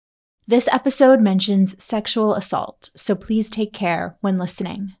This episode mentions sexual assault, so please take care when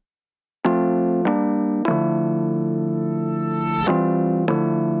listening.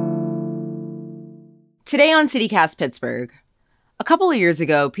 Today on CityCast Pittsburgh, a couple of years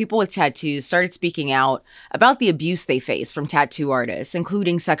ago, people with tattoos started speaking out about the abuse they face from tattoo artists,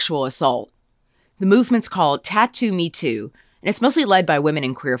 including sexual assault. The movement's called Tattoo Me Too, and it's mostly led by women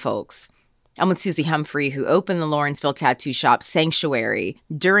and queer folks. I'm with Susie Humphrey, who opened the Lawrenceville tattoo shop Sanctuary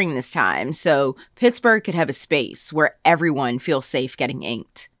during this time, so Pittsburgh could have a space where everyone feels safe getting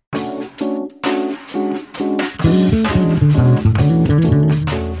inked.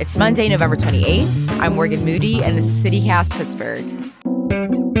 It's Monday, November 28th. I'm Morgan Moody, and this is CityCast Pittsburgh.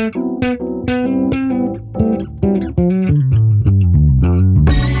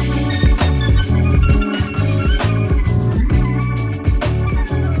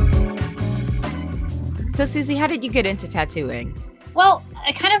 So, Susie, how did you get into tattooing? Well,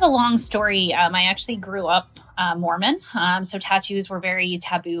 kind of a long story. I actually grew up Mormon, so tattoos were very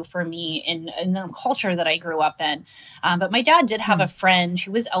taboo for me in the culture that I grew up in. But my dad did have a friend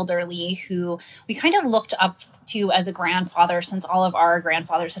who was elderly who we kind of looked up to as a grandfather since all of our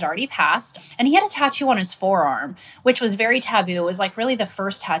grandfathers had already passed. And he had a tattoo on his forearm, which was very taboo. It was like really the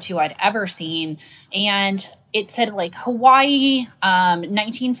first tattoo I'd ever seen. And it said like Hawaii,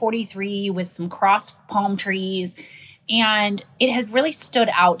 1943 with some cross palm trees. And it had really stood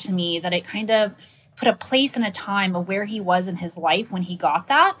out to me that it kind of put a place and a time of where he was in his life when he got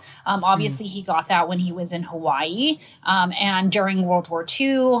that. Obviously, he got that when he was in Hawaii and during World War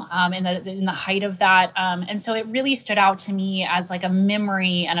II in the height of that. And so it really stood out to me as like a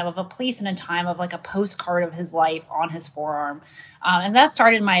memory and of a place and a time of like a postcard of his life on his forearm. And that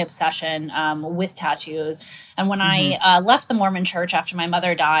started my obsession with tattoos. And when I left the Mormon church after my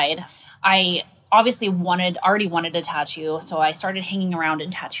mother died, I obviously already wanted a tattoo. So I started hanging around in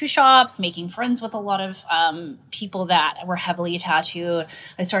tattoo shops, making friends with a lot of people that were heavily tattooed.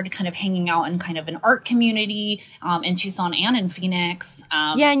 I started kind of hanging out in kind of an art community in Tucson and in Phoenix.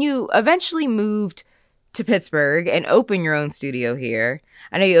 And you eventually moved to Pittsburgh and opened your own studio here.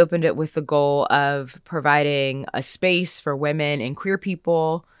 I know you opened it with the goal of providing a space for women and queer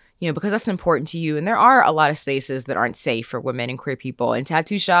people, you know, because that's important to you. And there are a lot of spaces that aren't safe for women and queer people. And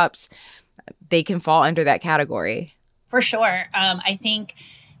tattoo shops, they can fall under that category. For sure. I think,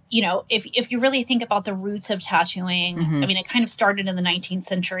 you know, if you really think about the roots of tattooing, I mean, it kind of started in the 19th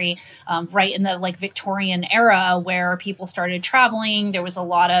century, right in the like Victorian era where people started traveling. There was a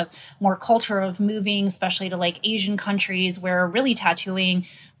lot of more culture of moving, especially to like Asian countries where really tattooing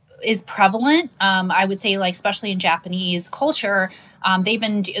is prevalent. I would say like, especially in Japanese culture, they've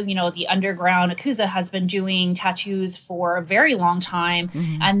been, you know, the underground Yakuza has been doing tattoos for a very long time.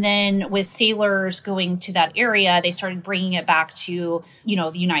 And then with sailors going to that area, they started bringing it back to, you know,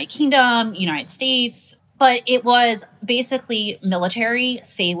 the United Kingdom, United States. But it was basically military,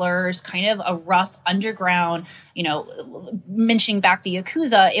 sailors, kind of a rough underground, you know, mentioning back the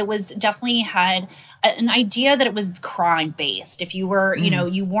Yakuza, it was definitely had an idea that it was crime based. If you were, you know,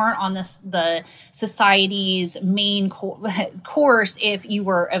 you weren't on the society's main course if you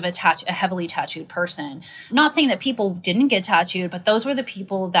were of a heavily tattooed person. Not saying that people didn't get tattooed, but those were the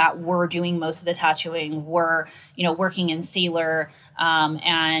people that were doing most of the tattooing were, you know, working in sailor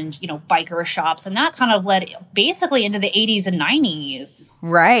and, you know, biker shops. And that kind of led basically into the 80s and 90s.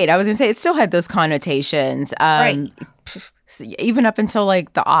 Right. I was going to say it still had those connotations. Right. Even up until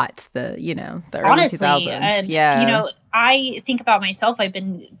like the aughts, the early Honestly, 2000s. And, yeah. You know, I think about myself. I've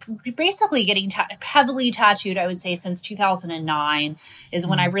been basically getting heavily tattooed, I would say, since 2009 is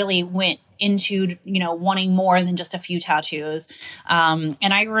when I really went into, you know, wanting more than just a few tattoos. And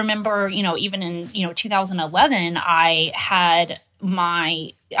I remember, you know, even in, you know, 2011, I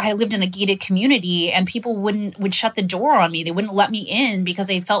lived in a gated community and people would shut the door on me. They wouldn't let me in because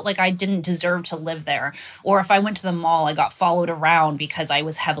they felt like I didn't deserve to live there. Or if I went to the mall, I got followed around because I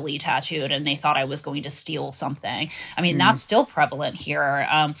was heavily tattooed and they thought I was going to steal something. I mean, that's still prevalent here.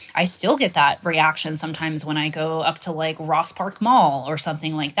 I still get that reaction sometimes when I go up to like Ross Park Mall or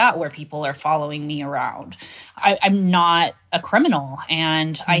something like that, where people are following me around. I'm not a criminal.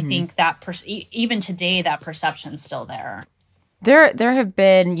 And I think that even today, that perception's still there. There have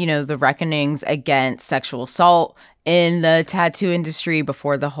been, you know, the reckonings against sexual assault in the tattoo industry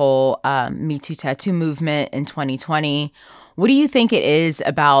before the whole Me Too tattoo movement in 2020. What do you think it is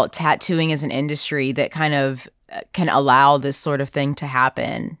about tattooing as an industry that kind of can allow this sort of thing to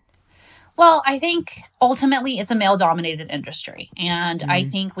happen? Well, I think ultimately it's a male-dominated industry. And I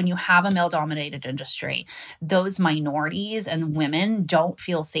think when you have a male-dominated industry, those minorities and women don't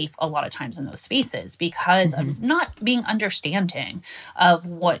feel safe a lot of times in those spaces because of not being understanding of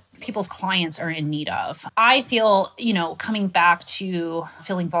what people's clients are in need of. I feel, coming back to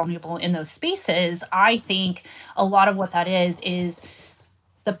feeling vulnerable in those spaces, I think a lot of what that is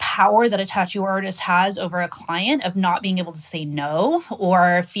the power that a tattoo artist has over a client of not being able to say no,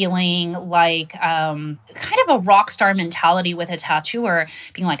 or feeling like kind of a rock star mentality with a tattooer,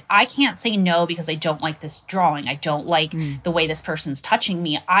 being like, I can't say no because I don't like this drawing. I don't like the way this person's touching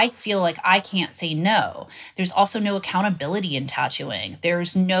me. I feel like I can't say no. There's also no accountability in tattooing.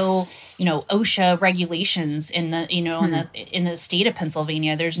 There's no, OSHA regulations in the, in the state of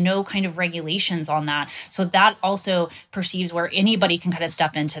Pennsylvania. There's no kind of regulations on that. So that also perceives where anybody can kind of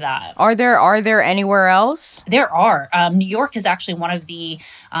step into that. Are there anywhere else? There are. New York is actually one of the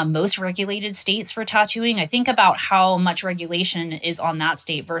most regulated states for tattooing. I think about how much regulation is on that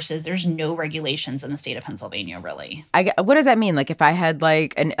state versus there's no regulations in the state of Pennsylvania, really. What does that mean? Like if I had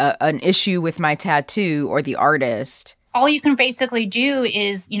like an issue with my tattoo or the artist? All you can basically do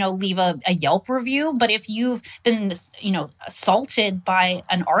is, leave a Yelp review. But if you've been, assaulted by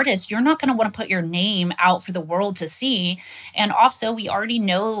an artist, you're not going to want to put your name out for the world to see. And also, we already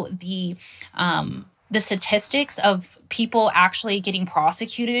know the statistics of people actually getting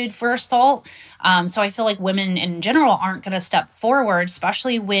prosecuted for assault. So I feel like women in general aren't going to step forward,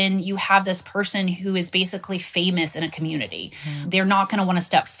 especially when you have this person who is basically famous in a community. They're not going to want to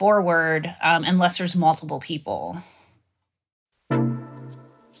step forward unless there's multiple people.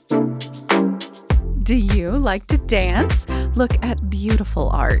 Do you like to dance? Look at beautiful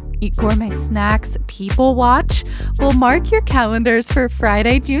art, eat gourmet snacks, people watch? Well, mark your calendars for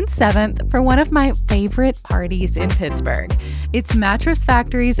Friday, June 7th for one of my favorite parties in Pittsburgh. It's Mattress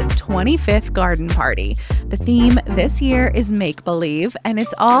Factory's 25th garden party. The theme this year is Make Believe, and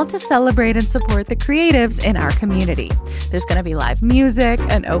it's all to celebrate and support the creatives in our community. There's going to be live music,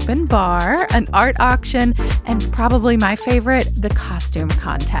 an open bar, an art auction, and probably my favorite, the costume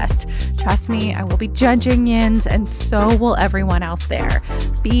contest. Trust me, I will be judging yins, and so will everyone else there.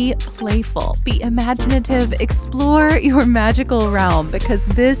 Be playful, be imaginative, explore your magical realm, because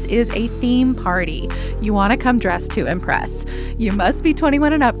this is a theme party. You want to come dressed to impress. You must be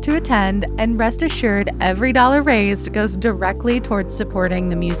 21 and up to attend, and rest assured, every dollar raised goes directly towards supporting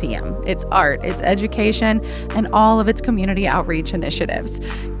the museum, its art, its education, and all of its community outreach initiatives.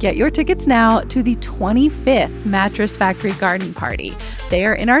 Get your tickets now to the 25th Mattress Factory Garden Party. They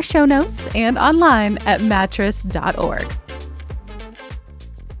are in our show notes and online at mattress.org.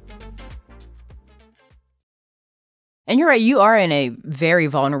 And you're right, you are in a very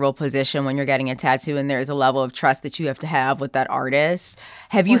vulnerable position when you're getting a tattoo, and there's a level of trust that you have to have with that artist.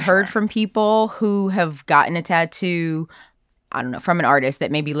 Have you heard from people who have gotten a tattoo, I don't know, from an artist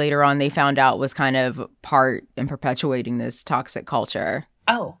that maybe later on they found out was kind of part in perpetuating this toxic culture?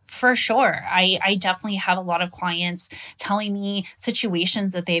 Oh, for sure. I definitely have a lot of clients telling me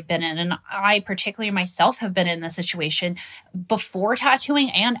situations that they've been in. And I particularly myself have been in this situation before tattooing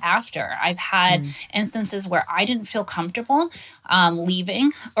and after. I've had instances where I didn't feel comfortable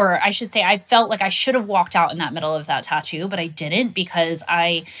leaving, or I should say I felt like I should have walked out in that middle of that tattoo, but I didn't because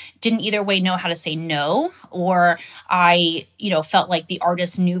I didn't either way know how to say no, or I, felt like the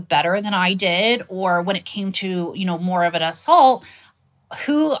artist knew better than I did, or when it came to, more of an assault,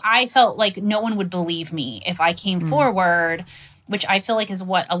 who I felt like no one would believe me if I came forward, which I feel like is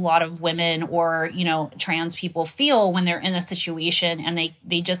what a lot of women or, trans people feel when they're in a situation and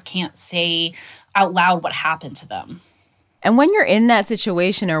they just can't say out loud what happened to them. And when you're in that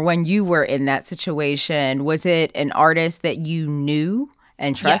situation, or when you were in that situation, was it an artist that you knew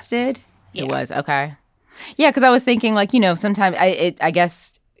and trusted? Yes. It was. Okay. Yeah. Because I was thinking sometimes I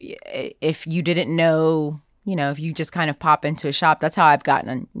guess if you didn't know, if you just kind of pop into a shop, that's how I've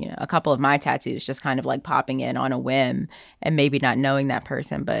gotten, a couple of my tattoos, just kind of like popping in on a whim and maybe not knowing that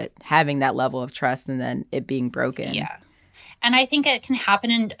person, but having that level of trust and then it being broken. Yeah. And I think it can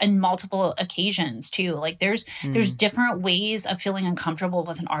happen in multiple occasions too. Like there's different ways of feeling uncomfortable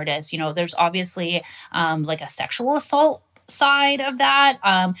with an artist. There's obviously like a sexual assault side of that.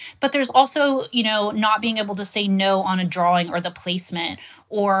 But there's also, not being able to say no on a drawing or the placement,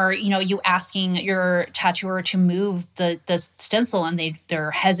 or, you asking your tattooer to move the stencil and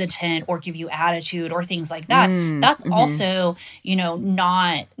they're hesitant or give you attitude or things like that. That's also,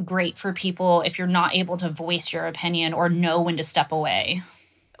 not great for people if you're not able to voice your opinion or know when to step away.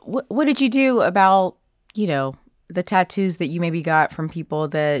 What did you do about, the tattoos that you maybe got from people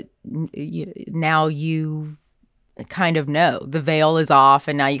that now you kind of know. The veil is off,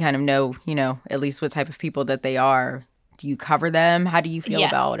 and now you kind of know, at least what type of people that they are. Do you cover them? How do you feel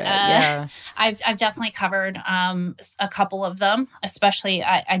about it? Yeah, I've definitely covered a couple of them. Especially,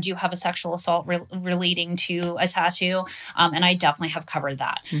 I do have a sexual assault relating to a tattoo, and I definitely have covered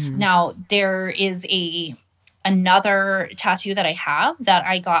that. Mm-hmm. Now, there is another tattoo that I have that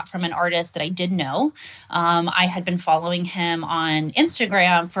I got from an artist that I did know. I had been following him on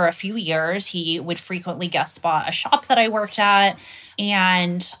Instagram for a few years. He would frequently guest spot a shop that I worked at,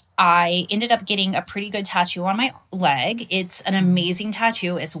 and I ended up getting a pretty good tattoo on my leg. It's an amazing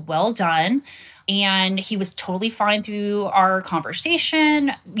tattoo. It's well done. And he was totally fine through our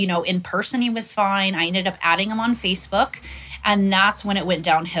conversation. In person, he was fine. I ended up adding him on Facebook. And that's when it went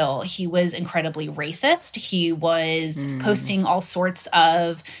downhill. He was incredibly racist. He was posting all sorts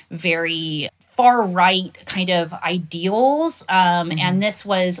of very far right kind of ideals. And this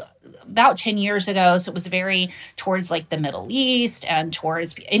was about 10 years ago. So it was very towards like the Middle East and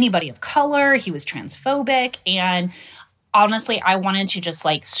towards anybody of color. He was transphobic. And honestly, I wanted to just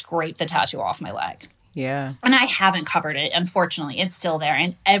like scrape the tattoo off my leg. Yeah. And I haven't covered it. Unfortunately, it's still there.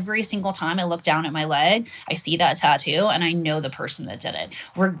 And every single time I look down at my leg, I see that tattoo and I know the person that did it.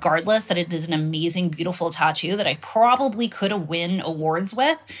 Regardless that it is an amazing, beautiful tattoo that I probably could have won awards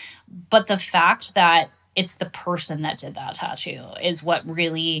with. But the fact that it's the person that did that tattoo is what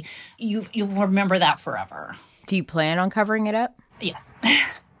really, you'll remember that forever. Do you plan on covering it up? Yes.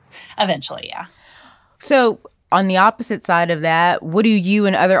 Eventually, yeah. So on the opposite side of that, what do you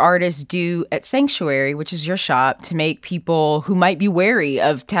and other artists do at Sanctuary, which is your shop, to make people who might be wary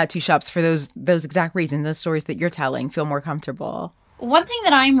of tattoo shops for those exact reasons, those stories that you're telling, feel more comfortable? One thing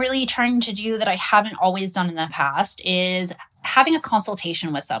that I'm really trying to do that I haven't always done in the past is having a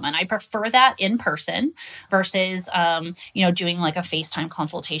consultation with someone. I prefer that in person versus, doing like a FaceTime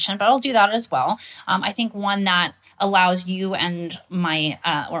consultation, but I'll do that as well. I think one that allows you and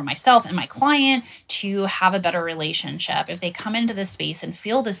myself and my client to have a better relationship. If they come into the space and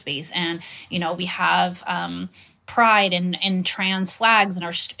feel the space and, we have, pride and trans flags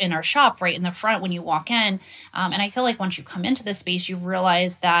in our shop right in the front when you walk in. And I feel like once you come into the space, you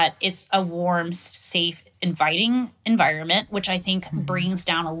realize that it's a warm, safe, inviting environment, which I think brings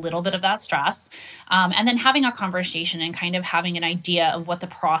down a little bit of that stress. And then having a conversation and kind of having an idea of what the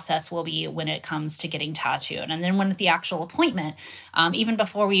process will be when it comes to getting tattooed. And then when at the actual appointment, even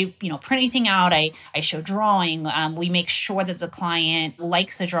before we, print anything out, I show drawing. We make sure that the client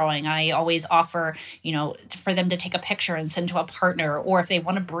likes the drawing. I always offer, for them to take a picture and send to a partner, or if they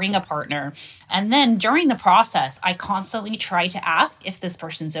want to bring a partner. And then during the process, I constantly try to ask if this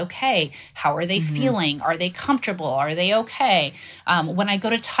person's okay. How are they feeling? Are they comfortable? Are they okay? When I go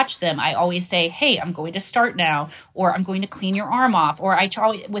to touch them, I always say, hey, I'm going to start now, or I'm going to clean your arm off, or I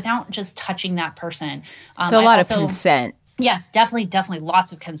try without just touching that person. So a lot of consent. Yes, definitely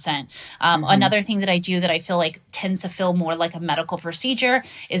lots of consent. Another thing that I do that I feel like tends to feel more like a medical procedure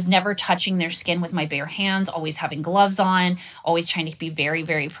is never touching their skin with my bare hands, always having gloves on, always trying to be very,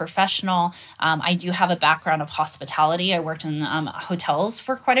 very professional. I do have a background of hospitality. I worked in hotels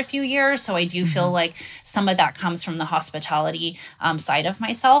for quite a few years, so I do feel like some of that comes from the hospitality side of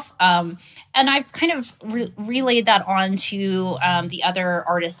myself. And I've kind of relayed that on to the other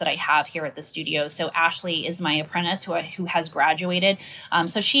artists that I have here at the studio. So Ashley is my apprentice who has graduated.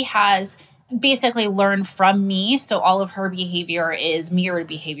 So she has basically learned from me. So all of her behavior is mirrored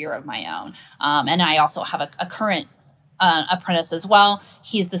behavior of my own. And I also have a current apprentice as well.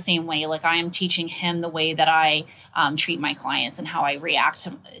 He's the same way. Like I am teaching him the way that I treat my clients and how I react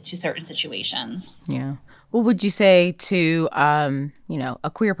to certain situations. Yeah. What would you say to,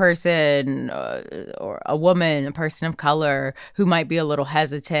 a queer person or a woman, a person of color who might be a little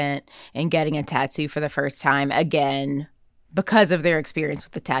hesitant in getting a tattoo for the first time, again, because of their experience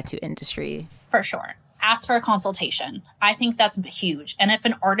with the tattoo industry? For sure. Ask for a consultation. I think that's huge. And if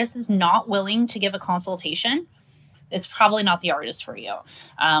an artist is not willing to give a consultation, it's probably not the artist for you.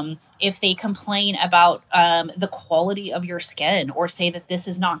 If they complain about the quality of your skin or say that this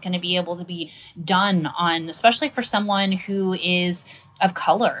is not going to be able to be done on, especially for someone who is of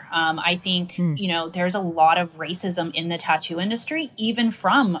color. I think, there's a lot of racism in the tattoo industry, even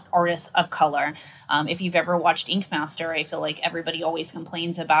from artists of color. If you've ever watched Ink Master, I feel like everybody always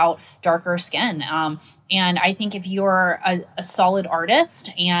complains about darker skin. And I think if you're a solid artist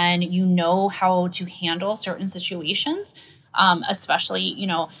and you know how to handle certain situations, especially, you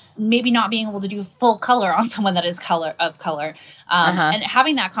know, maybe not being able to do full color on someone that is color. And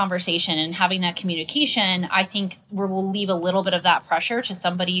having that conversation and having that communication, I think will leave a little bit of that pressure to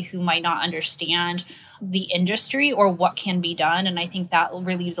somebody who might not understand the industry or what can be done. And I think that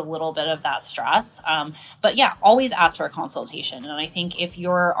relieves a little bit of that stress. But yeah, always ask for a consultation. And I think if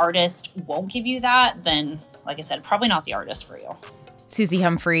your artist won't give you that, then like I said, probably not the artist for you. Susie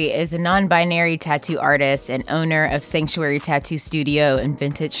Humphrey is a non-binary tattoo artist and owner of Sanctuary Tattoo Studio and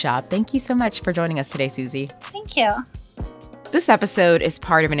Vintage Shop. Thank you so much for joining us today, Susie. Thank you. This episode is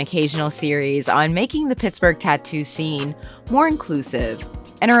part of an occasional series on making the Pittsburgh tattoo scene more inclusive.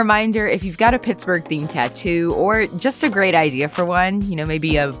 And a reminder, if you've got a Pittsburgh-themed tattoo or just a great idea for one, you know,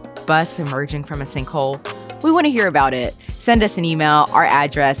 maybe a bus emerging from a sinkhole, we want to hear about it. Send us an email. Our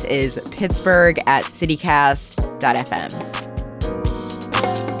address is pittsburgh@citycast.fm.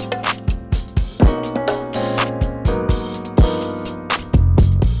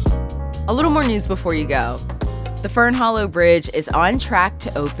 A little more news before you go. The Fern Hollow Bridge is on track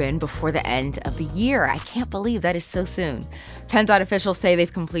to open before the end of the year. I can't believe that is so soon. PennDOT officials say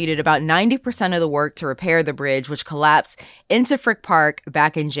they've completed about 90% of the work to repair the bridge, which collapsed into Frick Park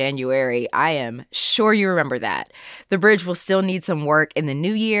back in January. I am sure you remember that. The bridge will still need some work in the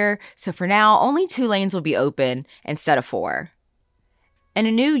new year, so for now, only 2 lanes will be open instead of 4. And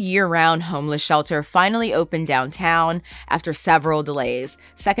a new year-round homeless shelter finally opened downtown after several delays.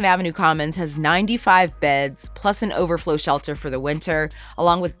 2nd Avenue Commons has 95 beds, plus an overflow shelter for the winter,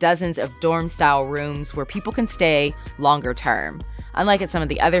 along with dozens of dorm-style rooms where people can stay longer term. Unlike at some of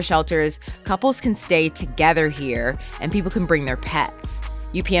the other shelters, couples can stay together here, and people can bring their pets.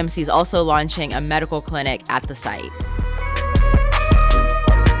 UPMC is also launching a medical clinic at the site.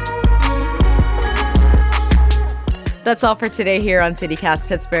 That's all for today here on CityCast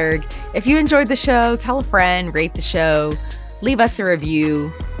Pittsburgh. If you enjoyed the show, tell a friend, rate the show, leave us a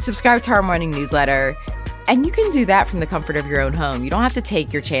review, subscribe to our morning newsletter, and you can do that from the comfort of your own home. You don't have to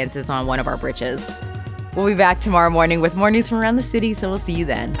take your chances on one of our bridges. We'll be back tomorrow morning with more news from around the city, so we'll see you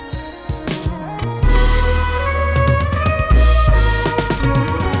then.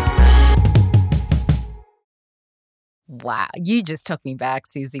 Wow, you just took me back,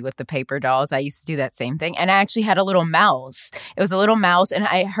 Susie, with the paper dolls. I used to do that same thing. And I actually had a little mouse. It was a little mouse, and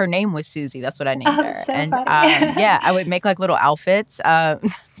her name was Susie. That's what I named her. So and funny. Yeah, I would make like little outfits. Yeah.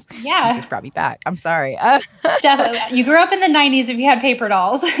 You just brought me back. I'm sorry. Definitely. You grew up in the 90s if you had paper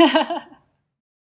dolls.